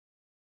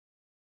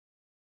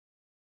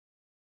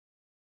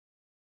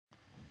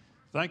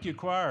Thank you,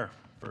 choir,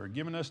 for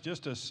giving us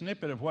just a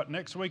snippet of what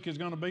next week is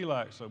going to be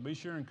like. So be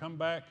sure and come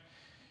back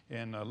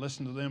and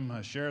listen to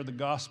them share the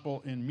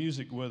gospel in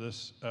music with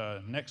us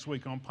next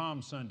week on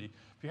Palm Sunday.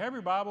 If you have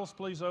your Bibles,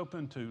 please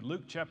open to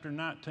Luke chapter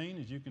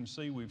 19. As you can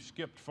see, we've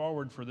skipped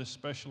forward for this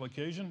special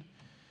occasion.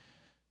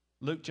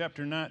 Luke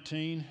chapter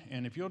 19,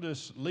 and if you'll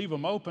just leave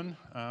them open,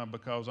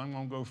 because I'm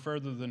going to go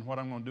further than what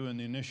I'm going to do in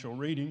the initial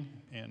reading,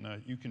 and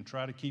you can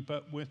try to keep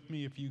up with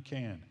me if you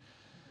can.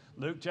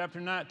 Luke chapter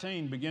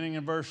 19, beginning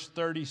in verse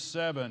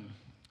 37.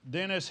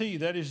 Then as he,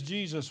 that is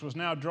Jesus, was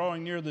now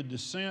drawing near the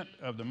descent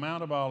of the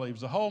Mount of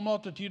Olives, the whole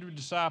multitude of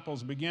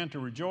disciples began to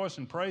rejoice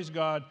and praise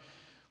God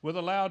with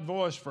a loud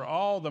voice for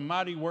all the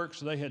mighty works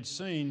they had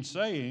seen,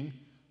 saying,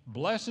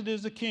 Blessed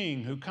is the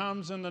King who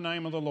comes in the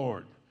name of the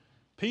Lord.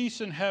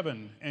 Peace in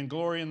heaven and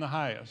glory in the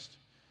highest.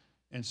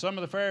 And some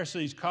of the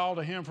Pharisees called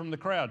to him from the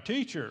crowd,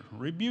 Teacher,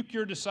 rebuke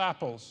your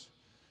disciples.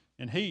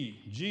 And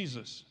he,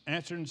 Jesus,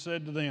 answered and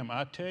said to them,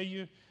 I tell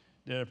you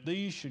that if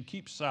these should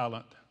keep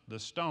silent, the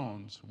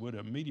stones would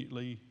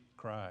immediately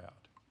cry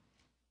out.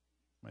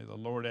 May the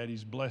Lord add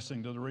his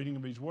blessing to the reading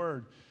of his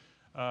word.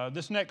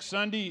 This next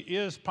Sunday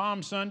is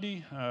Palm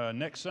Sunday.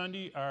 Next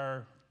Sunday,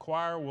 our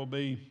choir will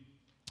be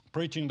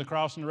preaching the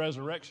cross and the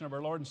resurrection of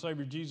our Lord and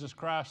Savior Jesus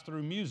Christ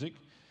through music.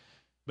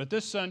 But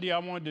this Sunday, I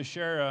wanted to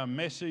share a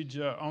message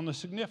on the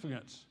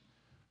significance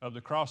of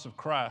the cross of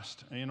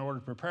Christ in order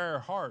to prepare our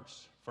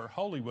hearts for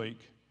Holy Week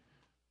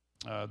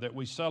that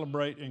we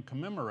celebrate and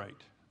commemorate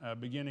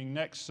beginning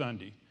next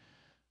Sunday.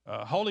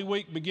 Holy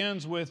Week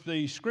begins with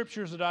the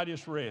scriptures that I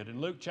just read.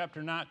 In Luke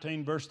chapter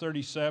 19, verse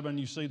 37,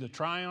 you see the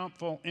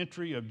triumphal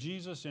entry of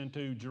Jesus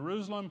into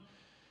Jerusalem,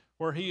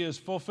 where he is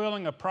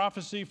fulfilling a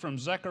prophecy from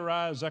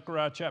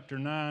Zechariah chapter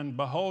 9,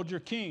 Behold, your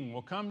king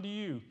will come to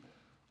you,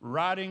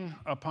 riding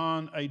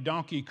upon a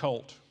donkey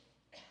colt.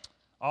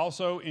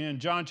 Also in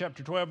John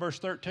chapter 12, verse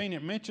 13,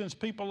 it mentions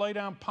people lay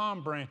down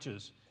palm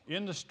branches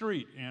in the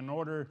street in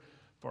order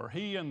for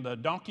he and the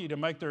donkey to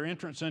make their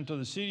entrance into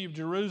the city of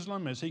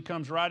Jerusalem as he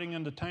comes riding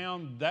into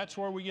town. That's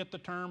where we get the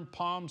term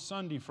Palm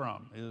Sunday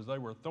from, is they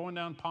were throwing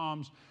down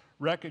palms,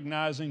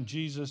 recognizing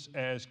Jesus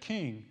as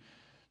king.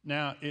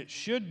 Now, it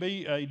should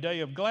be a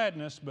day of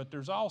gladness, but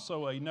there's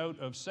also a note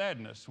of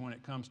sadness when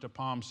it comes to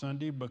Palm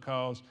Sunday,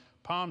 because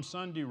Palm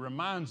Sunday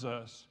reminds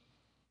us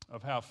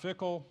of how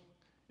fickle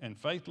and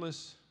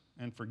faithless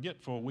and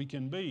forgetful we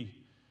can be.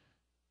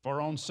 For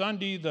on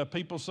Sunday, the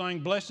people sang,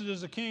 Blessed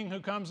is the King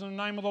who comes in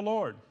the name of the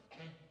Lord.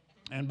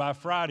 And by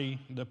Friday,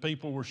 the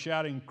people were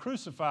shouting,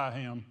 Crucify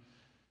him,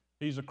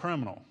 he's a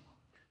criminal.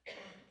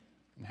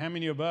 And how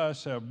many of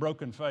us have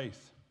broken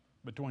faith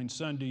between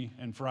Sunday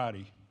and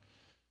Friday?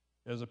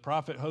 As the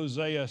prophet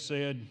Hosea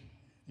said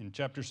in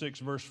chapter 6,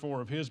 verse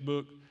 4 of his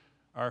book,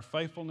 our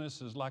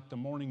faithfulness is like the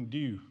morning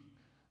dew,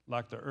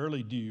 like the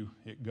early dew,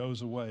 it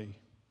goes away.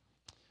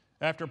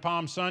 After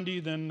Palm Sunday,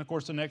 then, of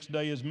course, the next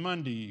day is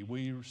Monday.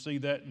 We see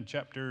that in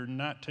chapter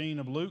 19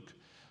 of Luke.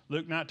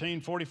 Luke 19,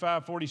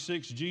 45,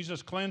 46,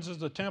 Jesus cleanses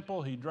the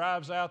temple. He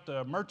drives out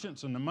the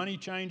merchants and the money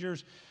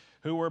changers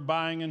who were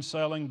buying and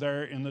selling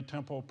there in the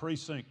temple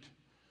precinct.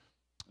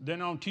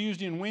 Then on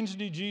Tuesday and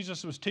Wednesday,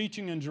 Jesus was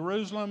teaching in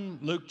Jerusalem.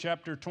 Luke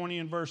chapter 20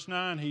 and verse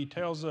 9, he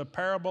tells a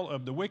parable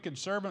of the wicked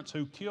servants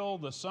who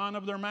killed the son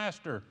of their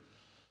master.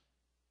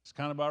 It's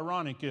kind of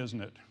ironic,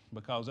 isn't it?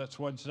 Because that's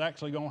what's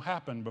actually going to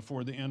happen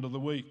before the end of the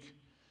week.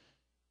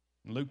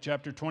 In Luke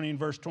chapter 20 and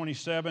verse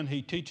 27,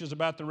 he teaches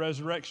about the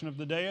resurrection of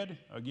the dead,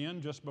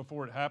 again, just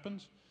before it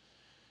happens.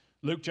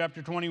 Luke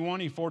chapter 21,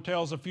 he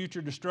foretells the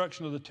future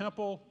destruction of the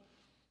temple,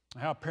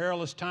 how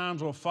perilous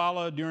times will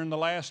follow during the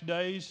last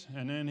days,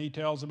 and then he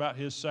tells about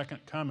his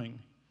second coming.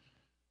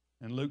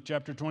 In Luke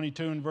chapter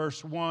 22 and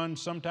verse 1,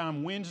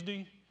 sometime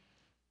Wednesday,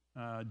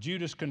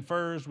 Judas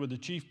confers with the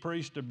chief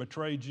priest to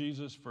betray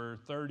Jesus for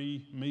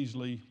 30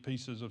 measly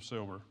pieces of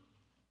silver.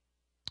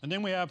 And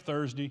then we have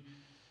Thursday,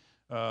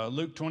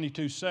 Luke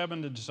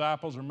 22:7, the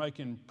disciples are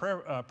making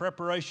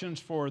preparations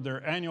for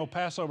their annual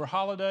Passover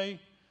holiday.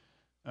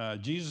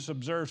 Jesus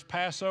observes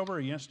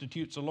Passover. He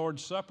institutes the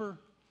Lord's Supper.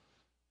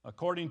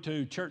 According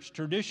to church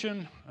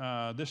tradition,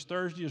 this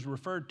Thursday is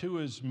referred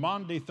to as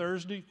Maundy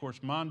Thursday. Of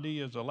course,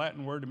 Maundy is a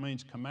Latin word that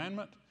means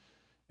commandment.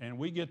 And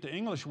we get the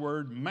English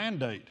word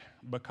mandate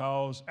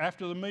because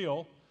after the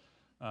meal,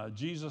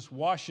 Jesus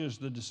washes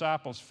the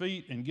disciples'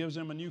 feet and gives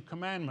them a new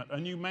commandment, a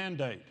new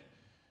mandate.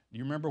 Do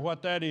you remember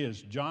what that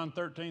is? John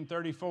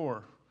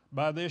 13:34.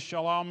 By this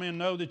shall all men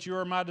know that you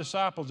are my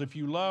disciples if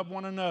you love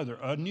one another.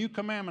 A new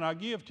commandment I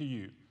give to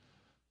you,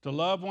 to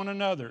love one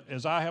another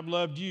as I have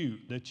loved you,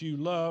 that you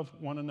love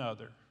one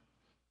another.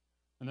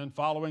 And then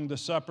following the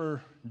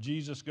supper,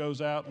 Jesus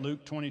goes out,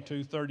 Luke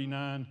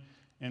 22:39,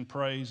 and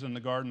prays in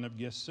the Garden of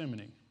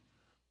Gethsemane.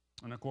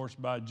 And of course,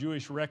 by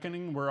Jewish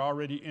reckoning, we're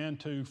already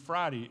into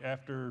Friday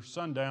after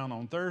sundown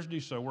on Thursday,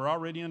 so we're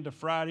already into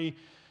Friday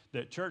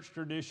that church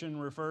tradition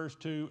refers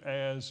to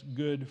as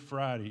Good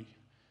Friday,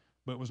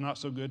 but it was not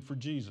so good for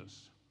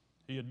Jesus.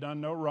 He had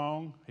done no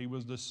wrong. He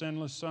was the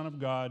sinless Son of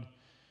God,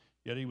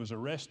 yet he was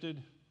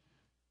arrested,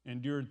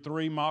 endured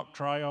 3 mock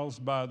trials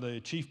by the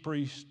chief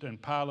priest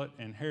and Pilate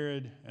and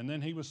Herod, and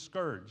then he was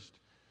scourged,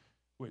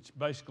 which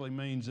basically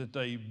means that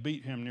they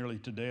beat him nearly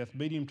to death,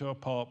 beat him to a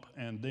pulp,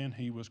 and then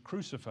he was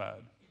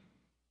crucified.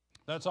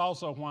 That's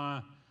also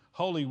why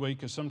Holy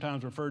Week is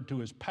sometimes referred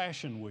to as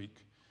Passion Week.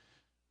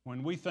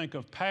 When we think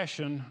of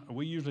passion,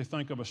 we usually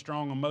think of a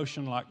strong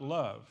emotion like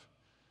love.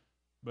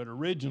 But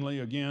originally,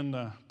 again,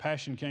 the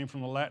passion came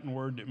from the Latin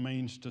word that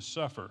means to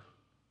suffer.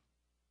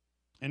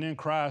 And in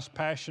Christ,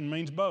 passion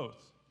means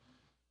both.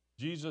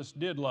 Jesus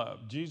did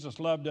love. Jesus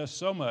loved us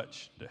so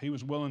much that he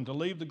was willing to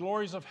leave the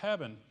glories of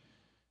heaven,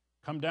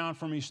 come down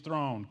from his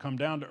throne, come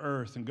down to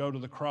earth, and go to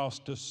the cross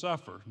to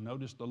suffer.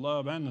 Notice the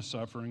love and the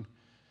suffering.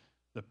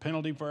 The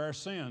penalty for our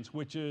sins,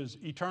 which is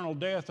eternal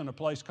death in a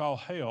place called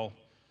hell,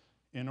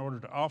 in order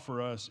to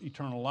offer us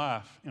eternal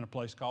life in a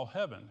place called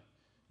heaven,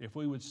 if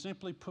we would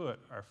simply put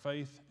our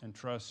faith and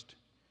trust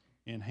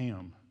in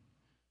him.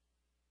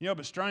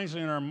 But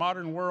strangely, in our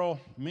modern world,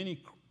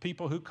 many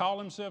people who call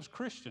themselves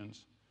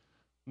Christians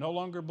no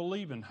longer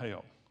believe in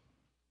hell.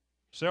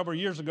 Several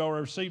years ago, I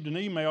received an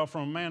email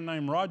from a man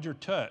named Roger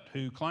Tutt,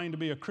 who claimed to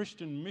be a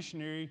Christian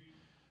missionary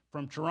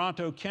from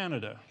Toronto,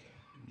 Canada.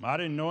 I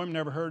didn't know him,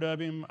 never heard of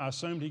him. I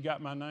assumed he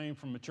got my name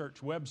from a church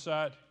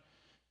website.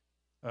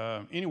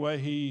 Anyway,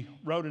 he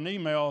wrote an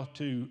email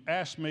to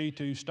ask me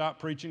to stop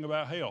preaching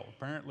about hell.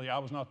 Apparently, I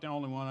was not the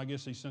only one. I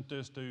guess he sent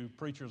this to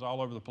preachers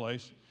all over the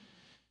place.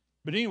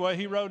 But anyway,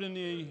 he wrote in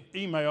the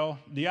email,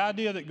 "The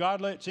idea that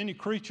God lets any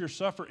creature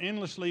suffer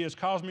endlessly has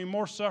caused me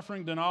more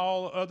suffering than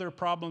all other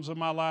problems of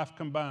my life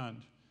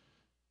combined.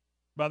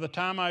 By the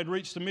time I had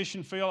reached the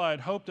mission field, I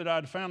had hoped that I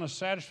had found a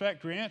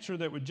satisfactory answer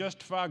that would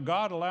justify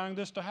God allowing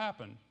this to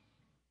happen.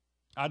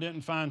 I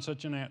didn't find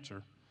such an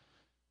answer.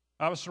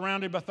 I was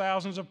surrounded by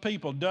thousands of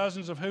people,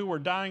 dozens of who were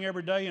dying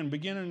every day and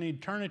beginning an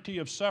eternity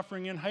of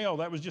suffering in hell.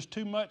 That was just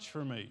too much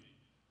for me."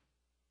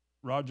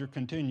 Roger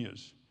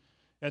continues,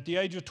 "At the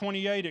age of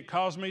 28, it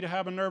caused me to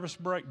have a nervous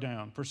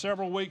breakdown. For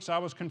several weeks, I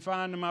was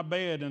confined to my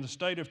bed in a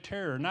state of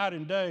terror, night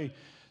and day.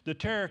 The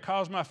terror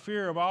caused my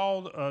fear of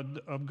all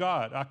of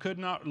God. I could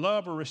not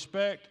love or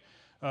respect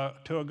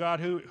to a God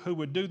who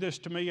would do this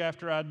to me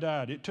after I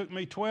died. It took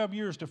me 12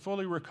 years to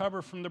fully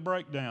recover from the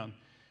breakdown.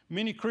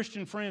 Many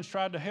Christian friends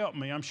tried to help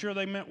me. I'm sure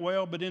they meant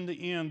well, but in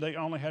the end, they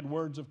only had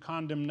words of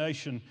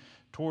condemnation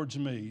towards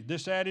me.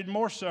 This added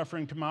more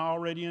suffering to my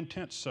already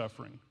intense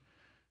suffering.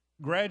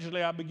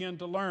 Gradually, I began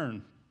to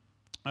learn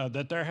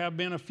that there have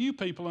been a few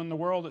people in the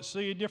world that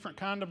see a different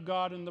kind of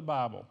God in the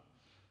Bible.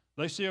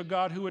 They see a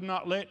God who would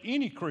not let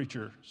any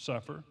creature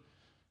suffer.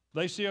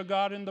 They see a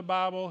God in the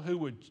Bible who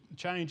would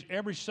change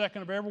every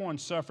second of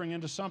everyone's suffering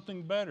into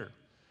something better,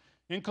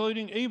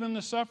 including even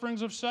the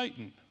sufferings of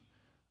Satan.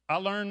 I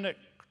learned that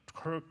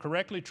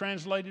correctly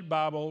translated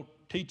Bible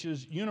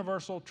teaches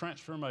universal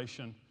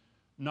transformation,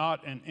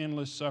 not an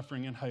endless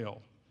suffering in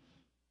hell.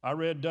 I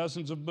read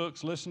dozens of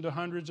books, listened to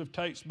hundreds of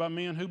tapes by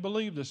men who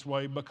believe this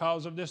way.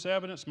 Because of this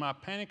evidence, my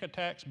panic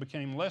attacks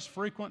became less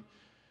frequent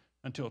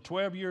until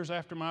 12 years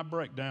after my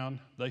breakdown,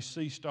 they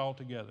ceased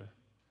altogether.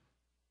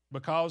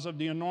 Because of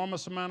the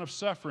enormous amount of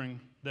suffering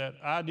that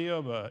idea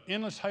of an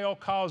endless hell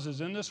causes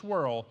in this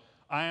world,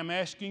 I am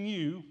asking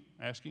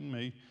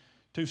me,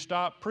 to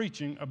stop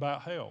preaching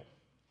about hell."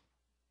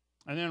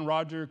 And then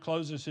Roger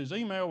closes his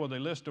email with a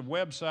list of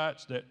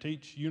websites that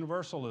teach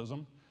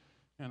universalism.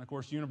 And of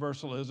course,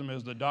 universalism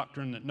is the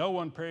doctrine that no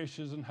one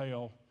perishes in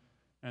hell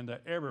and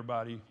that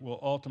everybody will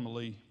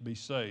ultimately be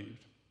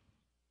saved.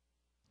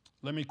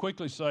 Let me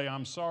quickly say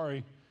I'm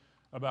sorry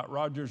about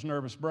Roger's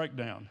nervous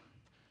breakdown,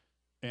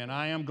 and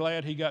I am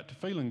glad he got to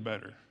feeling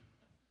better.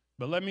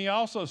 But let me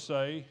also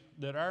say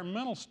that our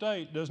mental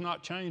state does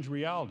not change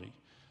reality.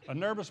 A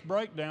nervous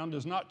breakdown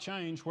does not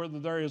change whether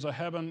there is a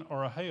heaven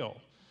or a hell.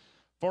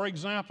 For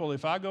example,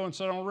 if I go and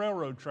sit on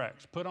railroad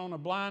tracks, put on a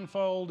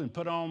blindfold and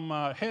put on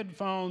my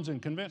headphones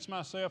and convince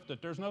myself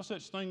that there's no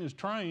such thing as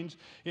trains,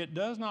 it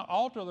does not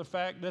alter the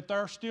fact that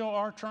there still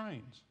are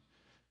trains.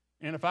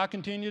 And if I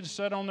continue to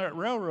sit on that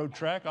railroad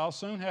track, I'll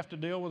soon have to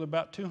deal with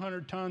about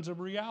 200 tons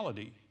of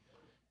reality.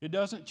 It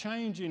doesn't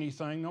change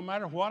anything, no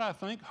matter what I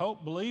think,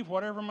 hope, believe,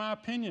 whatever my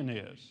opinion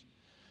is.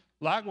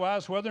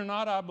 Likewise, whether or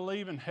not I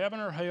believe in heaven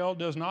or hell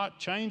does not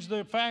change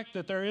the fact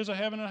that there is a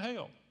heaven and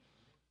hell.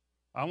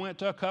 I went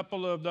to a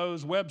couple of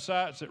those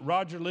websites that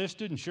Roger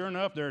listed, and sure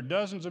enough, there are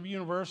dozens of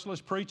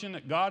universalists preaching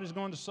that God is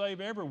going to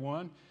save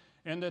everyone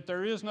and that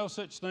there is no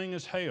such thing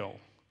as hell.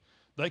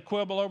 They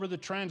quibble over the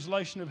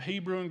translation of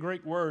Hebrew and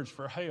Greek words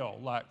for hell,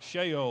 like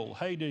Sheol,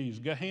 Hades,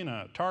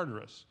 Gehenna,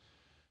 Tartarus.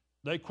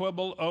 They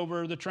quibble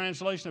over the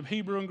translation of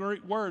Hebrew and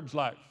Greek words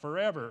like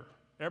forever,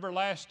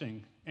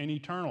 everlasting, and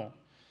eternal.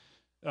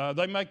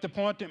 They make the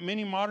point that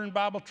many modern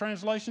Bible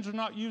translations are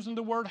not using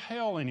the word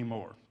hell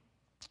anymore.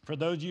 For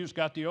those of you who's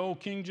got the old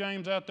King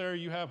James out there,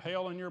 you have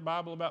hell in your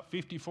Bible about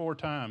 54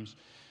 times.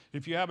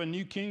 If you have a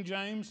New King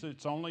James,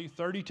 it's only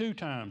 32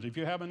 times. If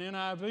you have an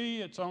NIV,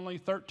 it's only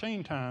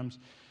 13 times.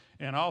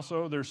 And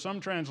also, there's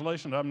some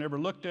translations I've never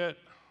looked at,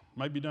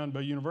 maybe done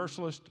by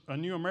Universalist, a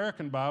New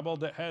American Bible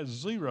that has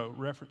 0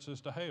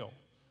 references to hell.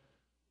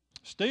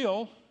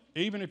 Still,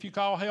 even if you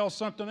call hell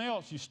something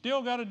else, you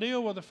still got to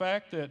deal with the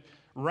fact that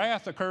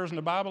wrath occurs in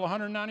the Bible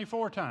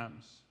 194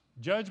 times.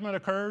 Judgment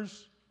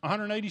occurs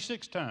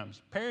 186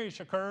 times. Perish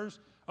occurs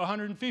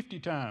 150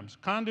 times.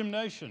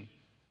 Condemnation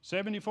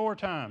 74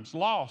 times.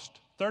 Lost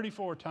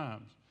 34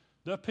 times.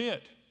 The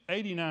pit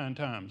 89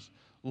 times.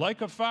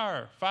 Lake of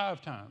fire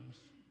 5 times.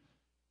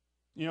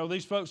 You know,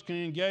 these folks can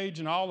engage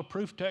in all the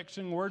proof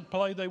texting,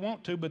 wordplay they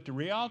want to, but the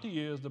reality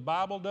is the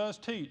Bible does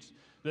teach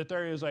that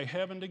there is a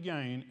heaven to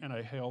gain and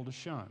a hell to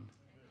shun.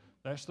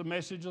 That's the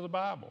message of the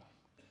Bible.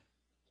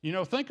 You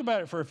know, think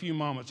about it for a few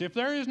moments. If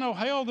there is no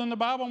hell, then the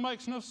Bible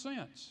makes no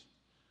sense.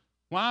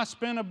 Why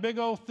spend a big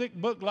old thick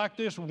book like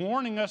this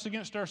warning us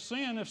against our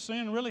sin if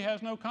sin really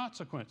has no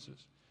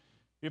consequences?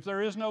 If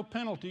there is no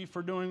penalty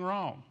for doing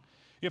wrong?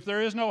 If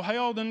there is no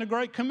hell, then the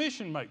Great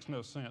Commission makes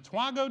no sense.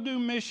 Why go do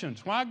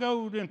missions? Why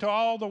go into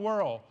all the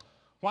world?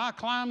 Why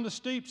climb the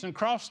steeps and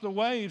cross the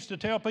waves to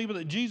tell people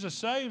that Jesus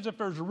saves if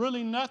there's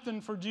really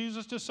nothing for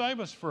Jesus to save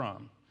us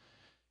from?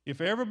 If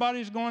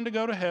everybody's going to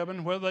go to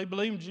heaven, whether they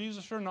believe in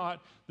Jesus or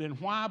not, then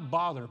why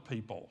bother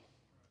people?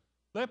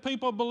 Let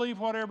people believe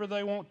whatever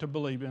they want to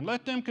believe in.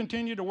 Let them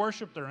continue to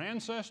worship their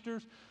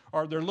ancestors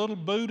or their little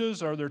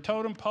Buddhas or their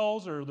totem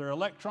poles or their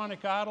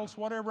electronic idols,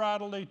 whatever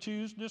idol they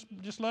choose,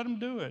 just let them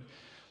do it.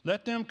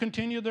 Let them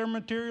continue their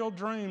material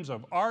dreams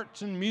of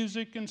arts and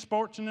music and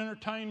sports and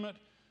entertainment,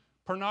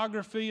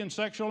 pornography and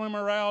sexual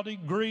immorality,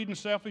 greed and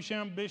selfish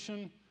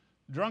ambition,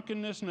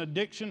 drunkenness and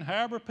addiction.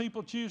 However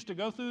people choose to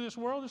go through this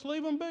world, just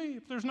leave them be.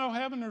 If there's no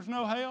heaven, there's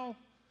no hell.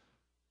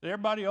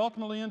 Everybody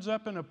ultimately ends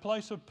up in a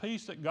place of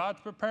peace that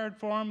God's prepared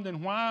for them,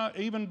 then why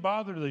even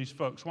bother these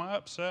folks? Why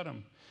upset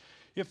them?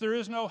 If there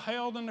is no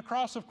hell, then the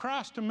cross of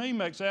Christ to me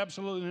makes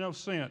absolutely no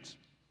sense.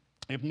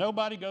 If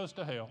nobody goes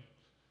to hell,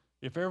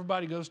 if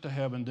everybody goes to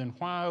heaven, then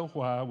why, oh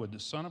why would the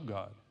Son of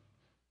God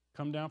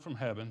come down from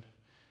heaven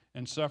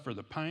and suffer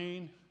the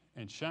pain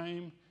and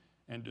shame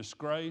and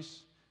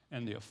disgrace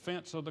and the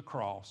offense of the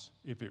cross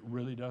if it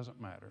really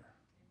doesn't matter?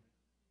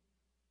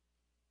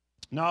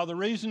 Now, the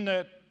reason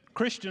that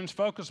Christians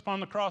focus upon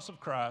the cross of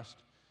Christ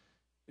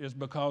is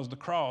because the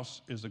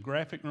cross is a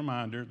graphic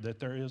reminder that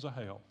there is a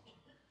hell.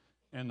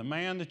 And the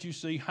man that you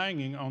see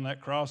hanging on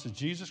that cross is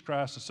Jesus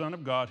Christ, the Son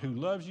of God, who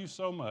loves you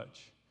so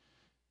much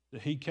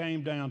that he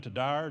came down to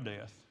die our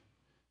death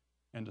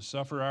and to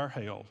suffer our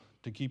hell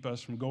to keep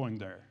us from going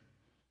there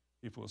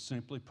if we'll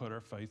simply put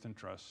our faith and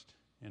trust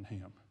in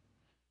him.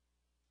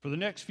 For the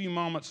next few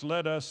moments,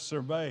 let us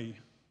survey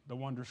the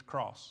wondrous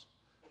cross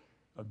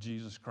of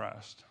Jesus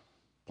Christ.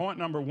 Point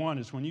number one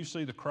is when you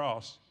see the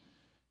cross,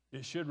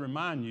 it should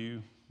remind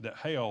you that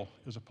hell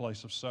is a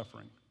place of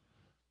suffering.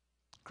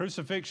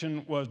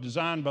 Crucifixion was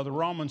designed by the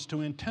Romans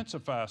to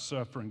intensify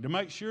suffering, to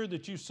make sure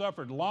that you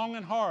suffered long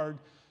and hard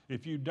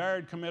if you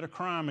dared commit a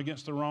crime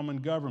against the Roman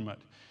government.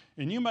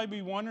 And you may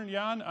be wondering,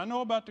 yeah, I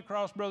know about the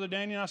cross, Brother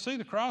Danny, and I see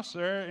the cross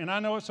there, and I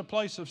know it's a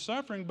place of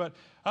suffering, but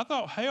I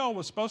thought hell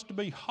was supposed to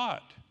be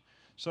hot.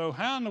 So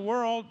how in the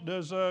world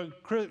does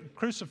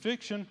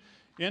crucifixion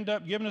end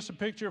up giving us a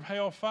picture of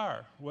hell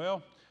fire?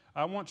 Well,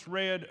 I once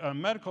read a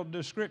medical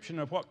description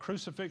of what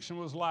crucifixion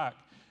was like.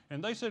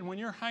 And they said when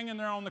you're hanging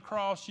there on the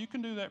cross, you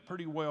can do that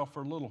pretty well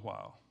for a little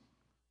while.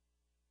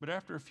 But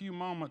after a few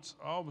moments,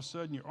 all of a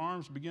sudden your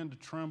arms begin to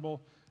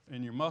tremble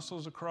and your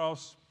muscles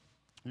across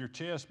your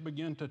chest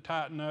begin to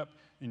tighten up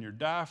and your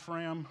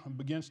diaphragm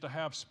begins to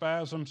have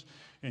spasms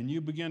and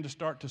you begin to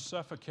start to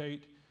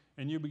suffocate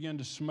and you begin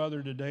to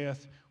smother to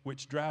death,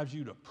 which drives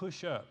you to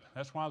push up.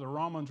 That's why the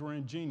Romans were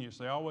ingenious.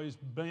 They always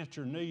bent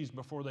your knees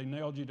before they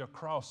nailed you to a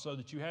cross so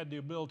that you had the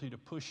ability to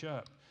push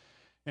up.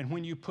 And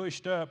when you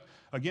pushed up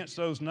against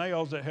those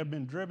nails that have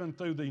been driven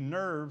through the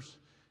nerves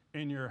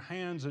in your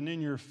hands and in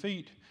your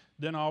feet,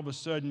 then all of a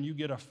sudden you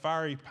get a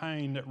fiery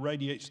pain that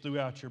radiates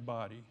throughout your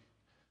body.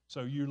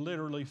 So you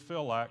literally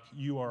feel like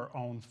you are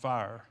on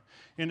fire.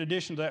 In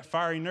addition to that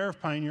fiery nerve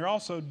pain, you're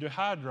also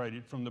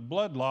dehydrated from the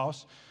blood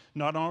loss,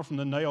 not only from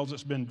the nails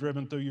that's been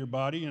driven through your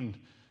body, and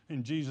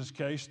in Jesus'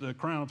 case, the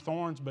crown of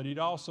thorns, but he'd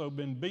also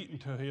been beaten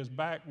to his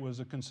back was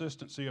the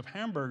consistency of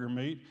hamburger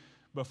meat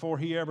before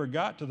he ever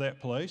got to that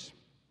place.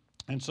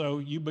 And so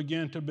you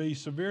begin to be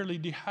severely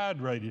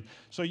dehydrated.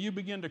 So you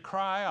begin to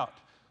cry out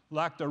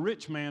like the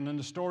rich man in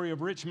the story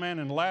of rich man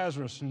and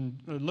Lazarus. In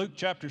Luke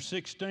chapter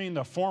 16,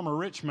 the former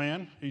rich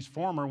man, he's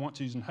former once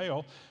he's in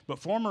hell, but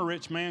former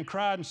rich man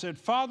cried and said,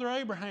 Father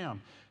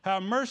Abraham,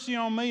 have mercy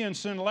on me and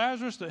send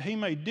Lazarus that he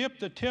may dip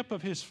the tip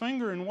of his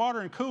finger in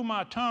water and cool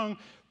my tongue,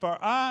 for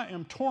I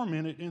am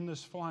tormented in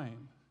this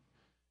flame.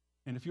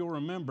 And if you'll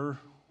remember,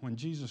 when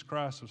Jesus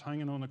Christ was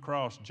hanging on the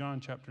cross, John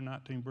chapter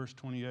 19, verse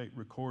 28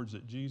 records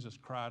that Jesus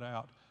cried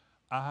out,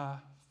 I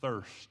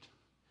thirst.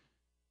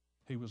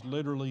 He was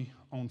literally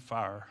on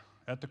fire.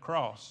 At the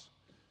cross,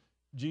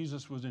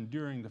 Jesus was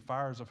enduring the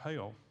fires of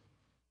hell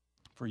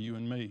for you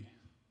and me.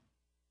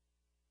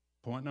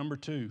 Point number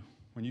two,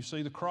 when you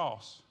see the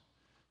cross,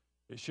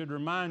 it should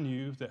remind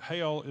you that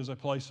hell is a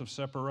place of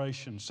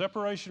separation.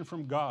 Separation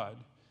from God.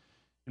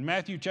 In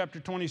Matthew chapter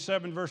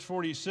 27, verse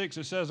 46,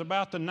 it says,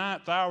 about the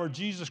 9th hour,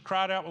 Jesus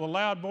cried out with a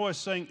loud voice,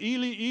 saying,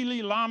 Eli,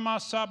 Eli, lama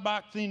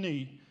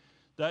sabachthani.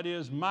 That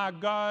is, my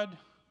God,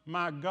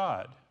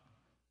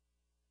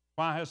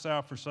 why hast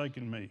thou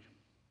forsaken me?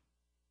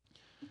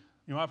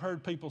 You know, I've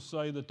heard people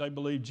say that they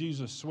believe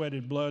Jesus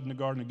sweated blood in the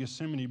Garden of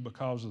Gethsemane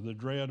because of the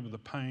dread of the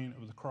pain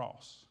of the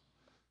cross.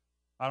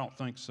 I don't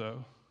think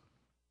so.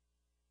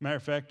 Matter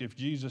of fact, if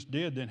Jesus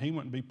did, then he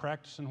wouldn't be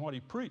practicing what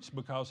he preached,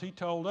 because he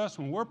told us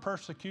when we're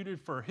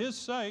persecuted for his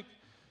sake,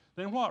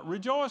 then what?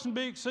 Rejoice and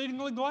be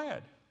exceedingly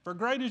glad, for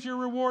great is your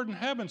reward in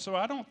heaven. So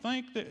I don't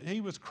think that he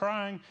was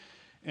crying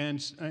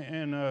and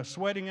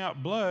sweating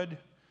out blood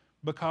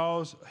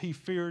because he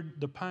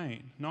feared the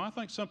pain. No, I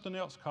think something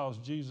else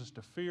caused Jesus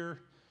to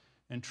fear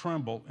and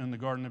tremble in the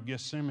Garden of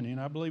Gethsemane,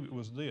 and I believe it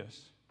was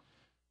this.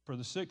 For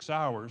the 6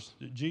 hours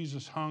that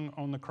Jesus hung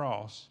on the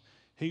cross,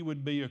 he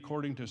would be,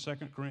 according to 2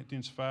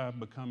 Corinthians 5,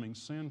 becoming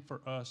sin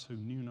for us who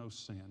knew no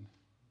sin.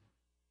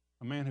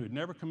 A man who had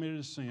never committed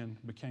a sin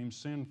became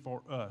sin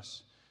for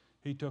us.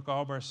 He took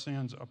all of our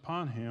sins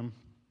upon him,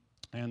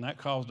 and that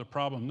caused a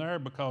problem there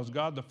because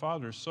God the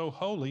Father is so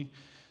holy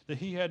that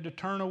he had to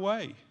turn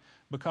away.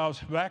 Because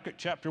Habakkuk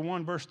chapter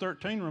 1, verse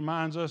 13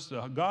 reminds us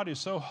that God is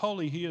so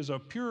holy, he is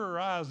of purer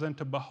eyes than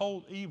to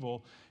behold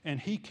evil, and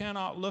he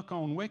cannot look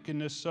on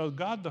wickedness. So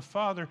God the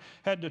Father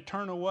had to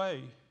turn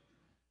away.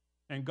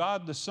 And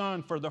God the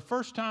Son, for the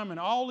first time in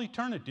all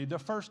eternity, the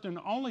first and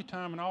only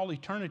time in all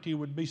eternity,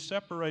 would be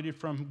separated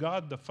from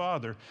God the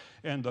Father.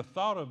 And the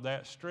thought of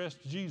that stressed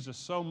Jesus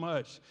so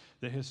much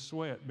that his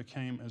sweat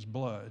became as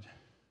blood.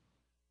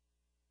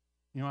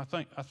 You know,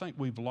 I think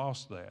we've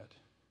lost that.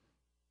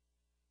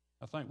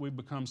 I think we've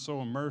become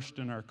so immersed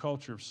in our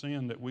culture of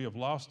sin that we have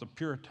lost the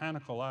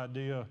puritanical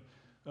idea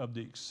of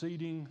the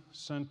exceeding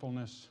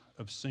sinfulness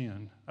of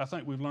sin. I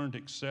think we've learned to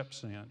accept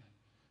sin.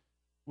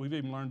 We've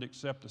even learned to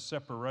accept the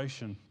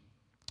separation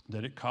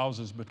that it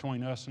causes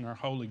between us and our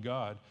holy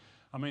God.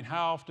 I mean,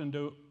 how often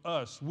do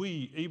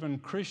we, even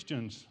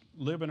Christians,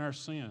 live in our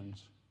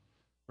sins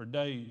for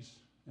days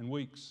and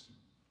weeks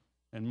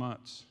and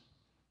months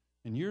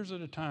and years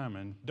at a time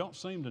and don't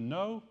seem to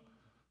know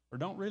or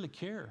don't really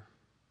care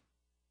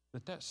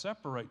that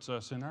separates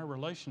us in our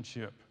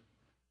relationship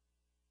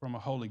from a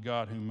holy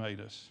God who made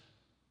us?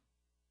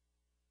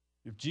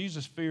 If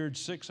Jesus feared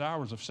 6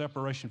 hours of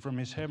separation from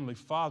his heavenly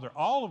Father,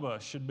 all of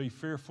us should be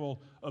fearful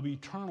of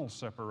eternal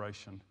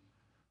separation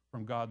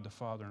from God the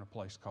Father in a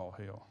place called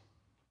hell.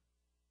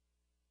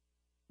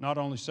 Not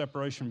only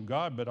separation from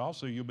God, but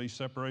also you'll be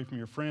separated from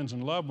your friends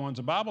and loved ones.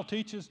 The Bible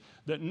teaches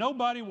that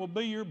nobody will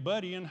be your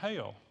buddy in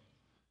hell.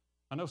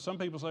 I know some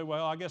people say,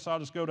 well, I guess I'll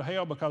just go to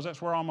hell because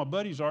that's where all my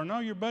buddies are. No,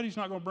 your buddy's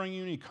not going to bring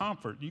you any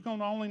comfort. You're going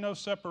to only know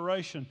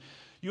separation.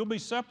 You'll be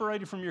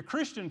separated from your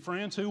Christian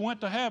friends who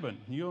went to heaven.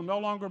 You'll no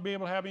longer be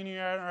able to have any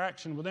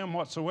interaction with them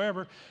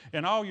whatsoever.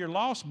 And all your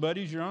lost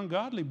buddies, your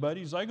ungodly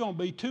buddies, they're going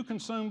to be too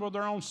consumed with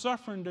their own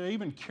suffering to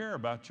even care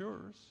about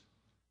yours.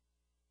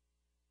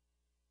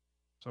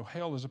 So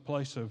hell is a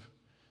place of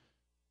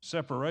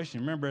separation.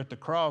 Remember at the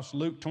cross,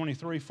 Luke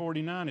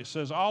 23:49, it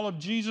says, all of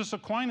Jesus'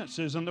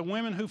 acquaintances and the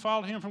women who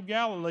followed him from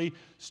Galilee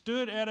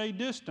stood at a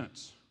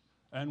distance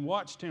and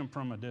watched him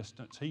from a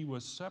distance. He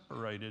was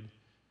separated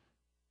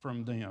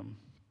from them.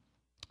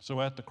 So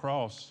at the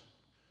cross,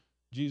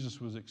 Jesus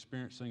was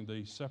experiencing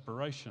the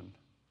separation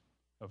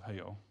of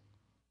hell.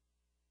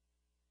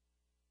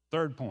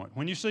 Third point,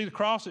 when you see the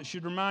cross, it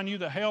should remind you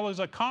that hell is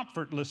a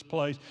comfortless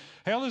place.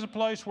 Hell is a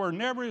place where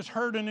never is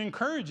heard an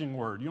encouraging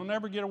word. You'll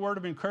never get a word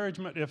of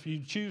encouragement if you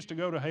choose to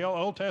go to hell.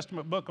 Old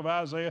Testament book of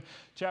Isaiah,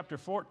 chapter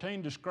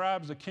 14,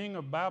 describes the king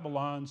of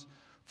Babylon's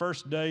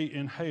first day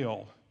in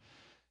hell.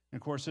 And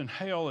of course, in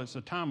hell, it's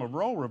a time of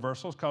role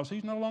reversals because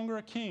he's no longer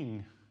a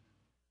king.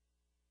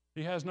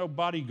 He has no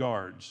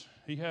bodyguards.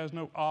 He has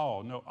no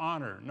awe, no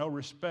honor, no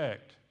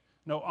respect,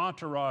 no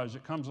entourage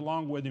that comes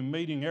along with him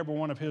meeting every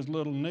one of his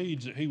little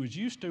needs that he was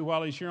used to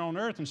while he's here on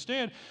earth.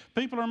 Instead,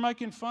 people are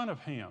making fun of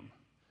him.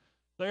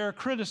 They are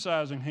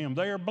criticizing him.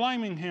 They are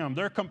blaming him.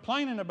 They're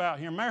complaining about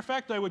him. Matter of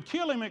fact, they would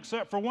kill him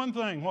except for one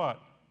thing. What?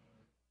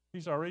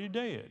 He's already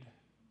dead.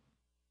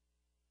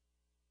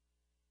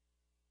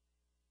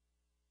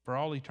 For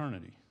all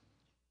eternity.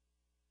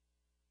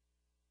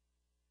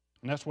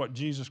 And that's what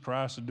Jesus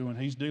Christ is doing.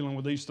 He's dealing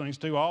with these things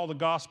too. All the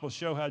Gospels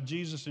show how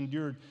Jesus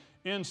endured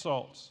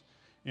insults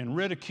and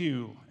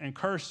ridicule and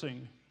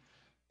cursing.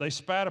 They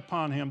spat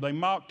upon him. They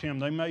mocked him.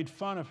 They made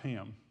fun of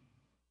him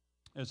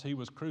as he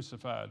was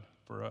crucified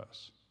for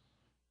us.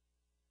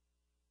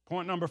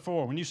 Point number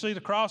 4. When you see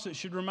the cross, it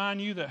should remind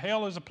you that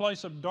hell is a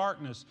place of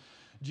darkness.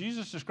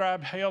 Jesus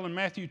described hell in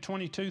Matthew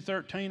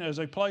 22:13 as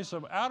a place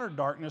of outer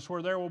darkness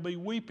where there will be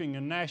weeping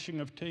and gnashing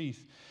of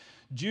teeth.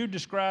 Jude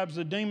describes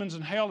the demons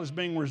in hell as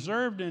being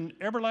reserved in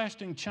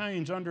everlasting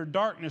chains under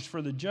darkness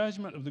for the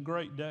judgment of the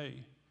great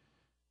day.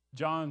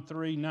 John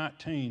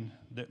 3:19,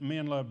 that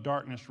men love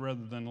darkness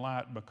rather than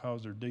light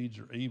because their deeds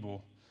are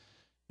evil.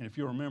 And if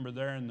you remember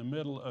there in the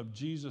middle of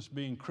Jesus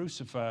being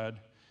crucified,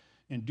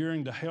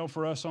 enduring the hell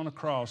for us on a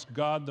cross,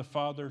 God the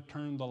Father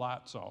turned the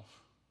lights off.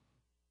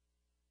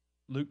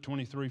 Luke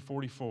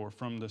 23:44,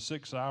 from the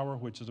 6th hour,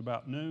 which is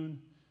about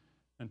noon,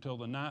 until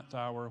the 9th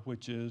hour,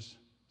 which is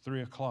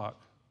 3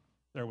 o'clock,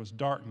 there was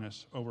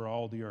darkness over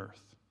all the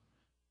earth.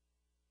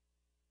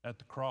 At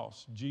the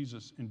cross,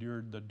 Jesus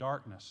endured the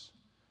darkness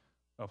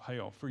of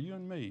hell for you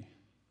and me.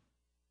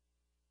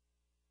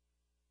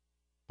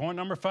 Point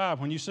number 5,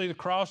 when you see the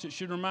cross, it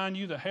should remind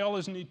you that hell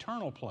is an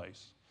eternal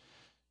place.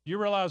 You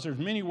realize there's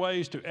many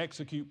ways to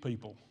execute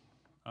people.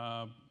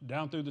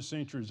 Down through the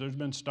centuries, there's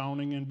been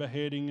stoning and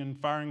beheading and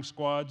firing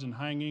squads and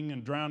hanging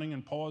and drowning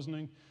and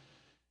poisoning.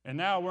 And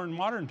now we're in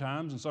modern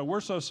times, and so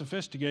we're so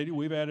sophisticated,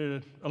 we've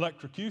added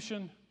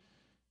electrocution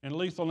and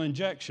lethal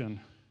injection.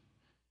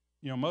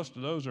 Most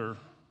of those are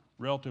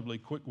relatively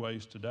quick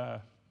ways to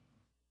die.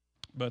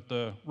 But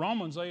the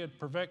Romans, they had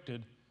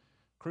perfected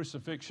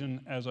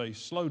crucifixion as a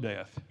slow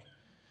death,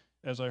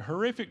 as a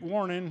horrific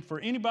warning for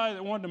anybody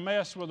that wanted to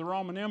mess with the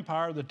Roman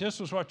Empire that this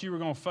was what you were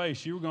going to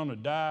face. You were going to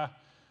die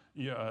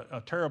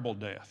a terrible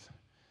death.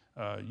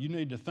 You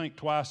need to think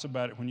twice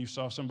about it when you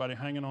saw somebody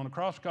hanging on a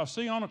cross, because,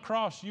 see, on a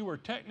cross, you were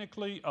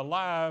technically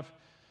alive,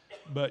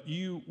 but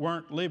you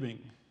weren't living.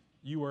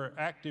 You were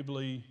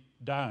actively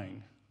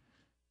dying,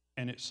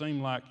 and it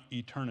seemed like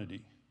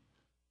eternity.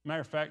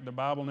 Matter of fact, the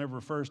Bible never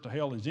refers to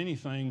hell as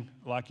anything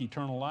like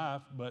eternal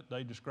life, but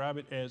they describe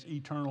it as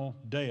eternal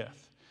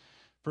death.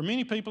 For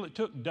many people, it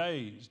took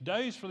days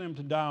for them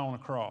to die on a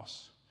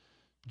cross.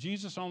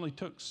 Jesus only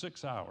took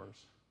 6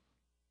 hours.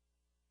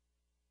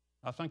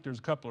 I think there's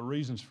a couple of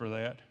reasons for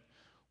that.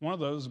 One of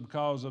those is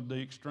because of the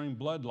extreme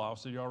blood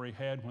loss that he already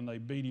had when they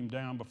beat him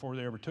down before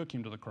they ever took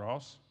him to the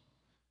cross.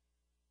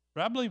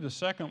 But I believe the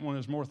second one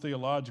is more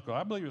theological.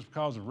 I believe it's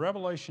because of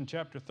Revelation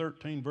chapter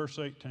 13, verse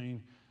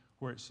 18,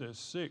 where it says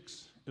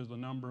 6 is the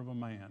number of a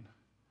man.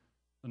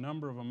 The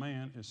number of a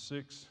man is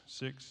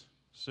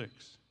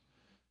 666.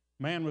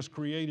 Man was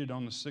created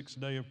on the 6th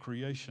day of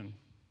creation.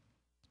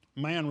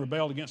 Man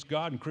rebelled against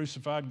God and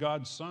crucified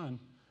God's Son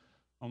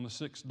on the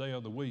 6th day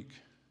of the week.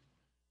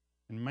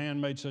 And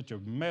man made such a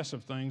mess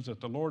of things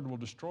that the Lord will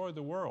destroy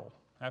the world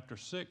after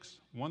 6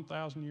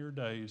 1,000-year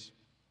days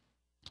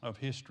of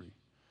history.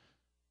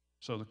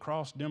 So the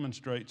cross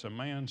demonstrates a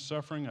man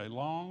suffering a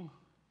long,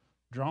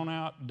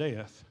 drawn-out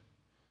death,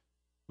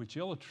 which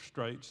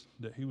illustrates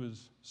that he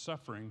was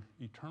suffering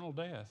eternal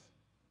death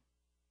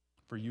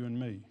for you and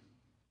me.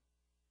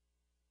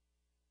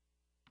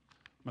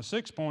 My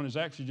 6th point is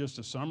actually just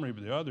a summary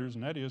of the others,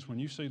 and that is, when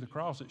you see the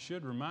cross, it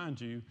should remind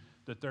you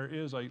that there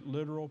is a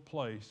literal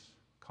place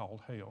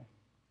called hell.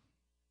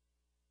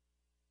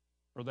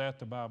 For that,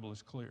 the Bible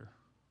is clear.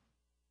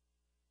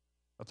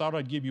 I thought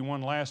I'd give you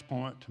one last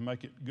point to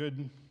make it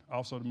good,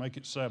 also to make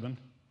it 7,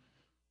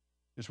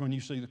 is when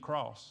you see the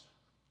cross,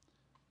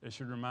 it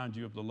should remind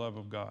you of the love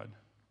of God.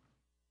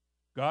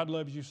 God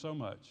loves you so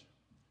much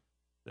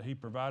that he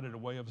provided a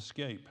way of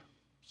escape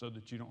so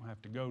that you don't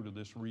have to go to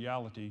this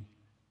reality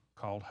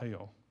called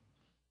hell.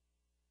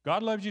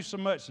 God loves you so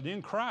much that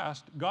in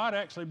Christ, God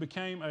actually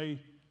became a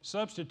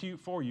substitute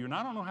for you. And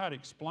I don't know how to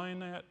explain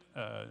that.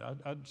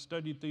 I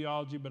studied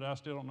theology, but I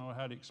still don't know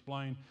how to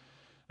explain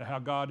how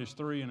God is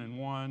 3 and in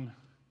 1.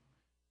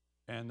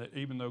 And that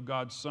even though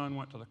God's Son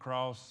went to the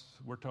cross,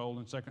 we're told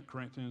in 2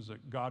 Corinthians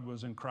that God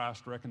was in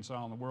Christ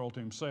reconciling the world to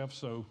himself.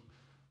 So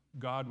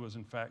God was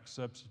in fact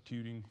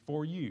substituting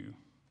for you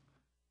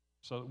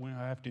so that we don't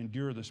have to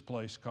endure this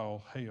place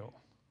called hell.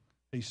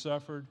 He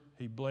suffered,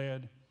 he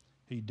bled,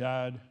 he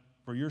died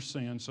for your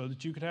sins so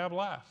that you could have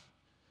life.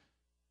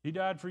 He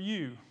died for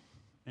you,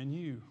 and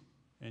you,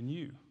 and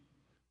you,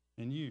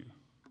 and you,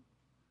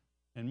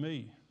 and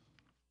me.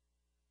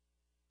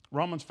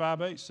 Romans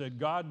 5:8 said,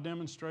 God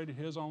demonstrated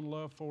his own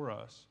love for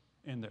us,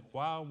 in that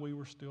while we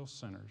were still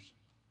sinners,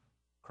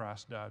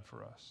 Christ died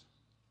for us.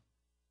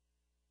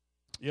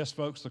 Yes,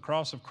 folks, the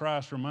cross of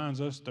Christ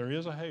reminds us there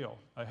is a hell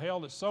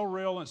that's so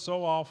real and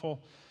so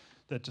awful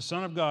that the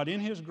Son of God, in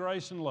his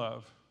grace and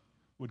love,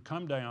 would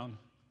come down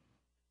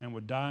and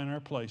would die in our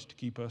place to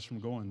keep us from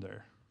going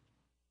there.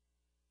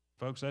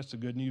 Folks, that's the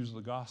good news of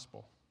the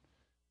gospel.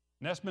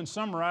 And that's been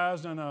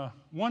summarized in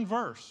one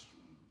verse.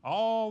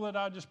 All that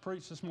I just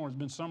preached this morning has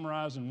been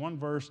summarized in one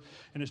verse,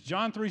 and it's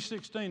John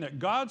 3:16, that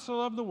God so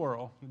loved the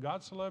world, and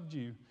God so loved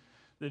you,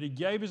 that he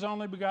gave his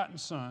only begotten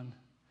Son,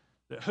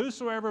 that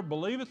whosoever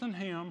believeth in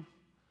him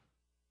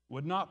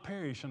would not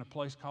perish in a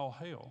place called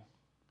hell,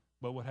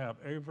 but would have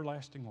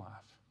everlasting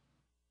life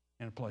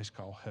in a place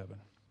called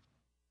heaven.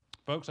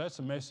 Folks, that's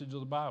the message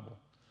of the Bible.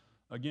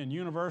 Again,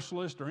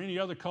 universalists or any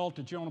other cult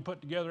that you want to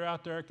put together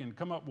out there can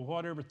come up with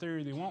whatever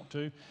theory they want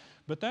to,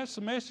 but that's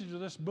the message of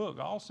this book.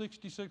 All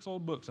 66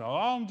 old books,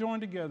 all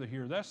joined together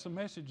here. That's the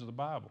message of the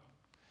Bible.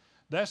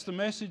 That's the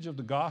message of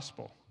the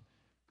gospel,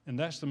 and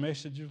that's the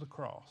message of the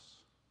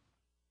cross.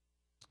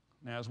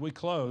 Now, as we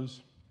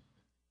close,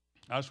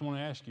 I just want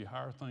to ask you,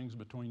 how are things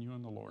between you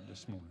and the Lord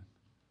this morning?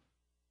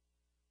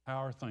 How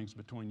are things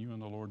between you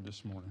and the Lord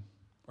this morning?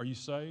 Are you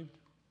saved?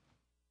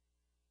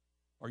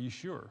 Are you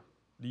sure?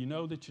 Do you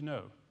know that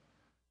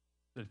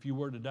if you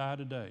were to die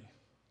today,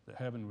 that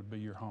heaven would be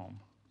your home?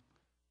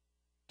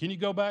 Can you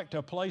go back to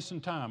a place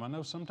and time? I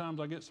know sometimes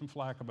I get some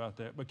flack about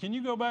that, but can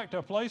you go back to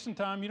a place and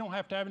time? You don't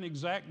have to have an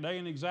exact day,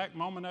 an exact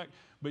moment,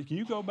 but can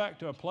you go back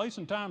to a place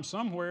and time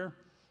somewhere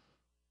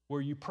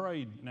where you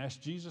prayed and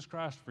asked Jesus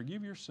Christ to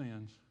forgive your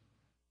sins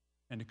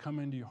and to come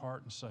into your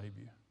heart and save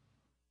you?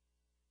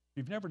 If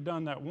you've never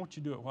done that, won't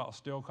you do it while it's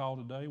still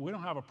called today? We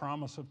don't have a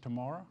promise of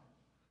tomorrow.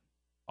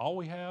 All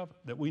we have,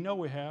 that we know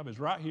we have, is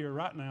right here,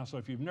 right now. So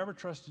if you've never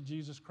trusted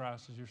Jesus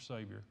Christ as your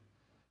Savior,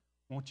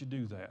 won't you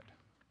do that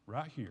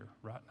right here,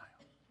 right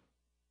now?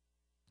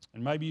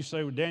 And maybe you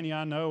say, well, Danny,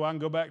 I know. I can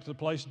go back to the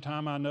place and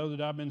time I know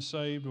that I've been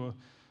saved. Well,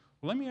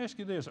 let me ask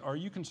you this. Are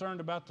you concerned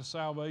about the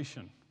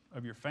salvation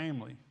of your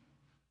family,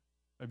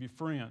 of your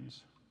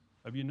friends,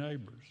 of your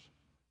neighbors,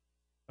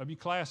 of your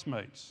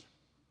classmates,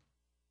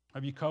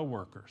 of your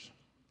coworkers?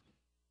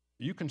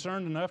 Are you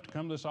concerned enough to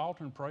come to this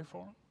altar and pray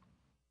for them?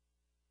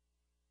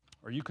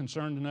 Are you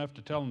concerned enough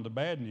to tell them the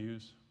bad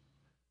news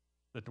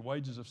that the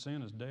wages of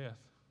sin is death?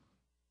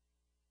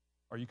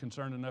 Are you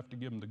concerned enough to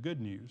give them the good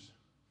news,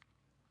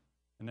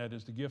 and that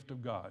is the gift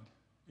of God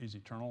is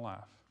eternal life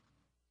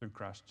through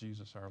Christ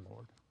Jesus our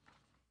Lord?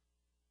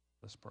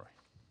 Let's pray.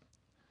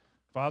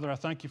 Father, I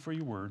thank you for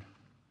your word.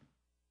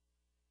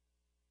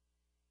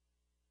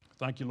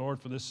 Thank you, Lord,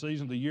 for this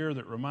season of the year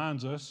that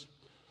reminds us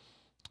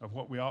of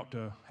what we ought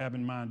to have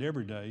in mind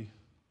every day,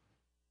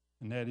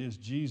 and that is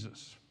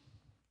Jesus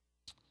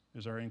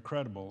is our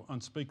incredible,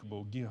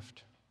 unspeakable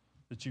gift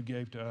that you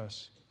gave to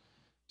us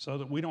so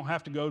that we don't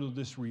have to go to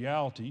this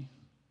reality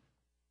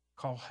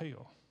called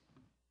hell,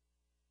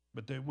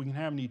 but that we can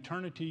have an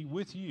eternity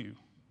with you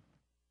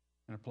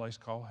in a place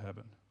called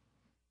heaven.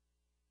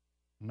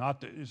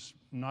 Not that it's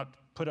not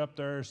put up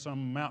there as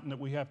some mountain that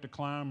we have to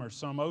climb or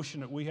some ocean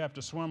that we have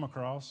to swim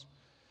across,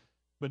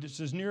 but it's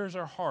as near as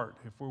our heart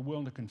if we're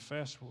willing to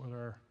confess with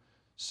our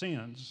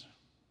sins,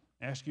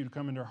 ask you to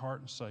come into our heart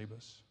and save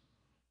us,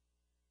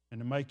 and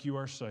to make you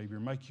our Savior,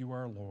 make you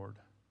our Lord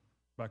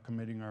by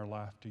committing our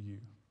life to you.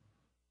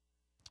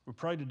 We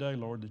pray today,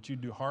 Lord, that you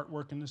do heart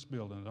work in this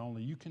building that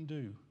only you can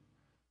do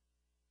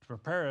to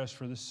prepare us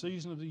for this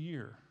season of the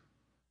year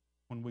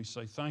when we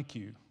say thank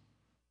you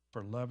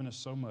for loving us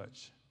so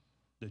much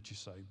that you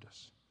saved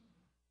us.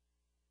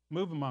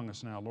 Move among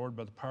us now, Lord,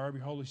 by the power of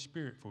your Holy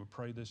Spirit, for we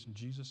pray this in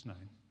Jesus'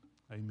 name.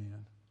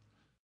 Amen.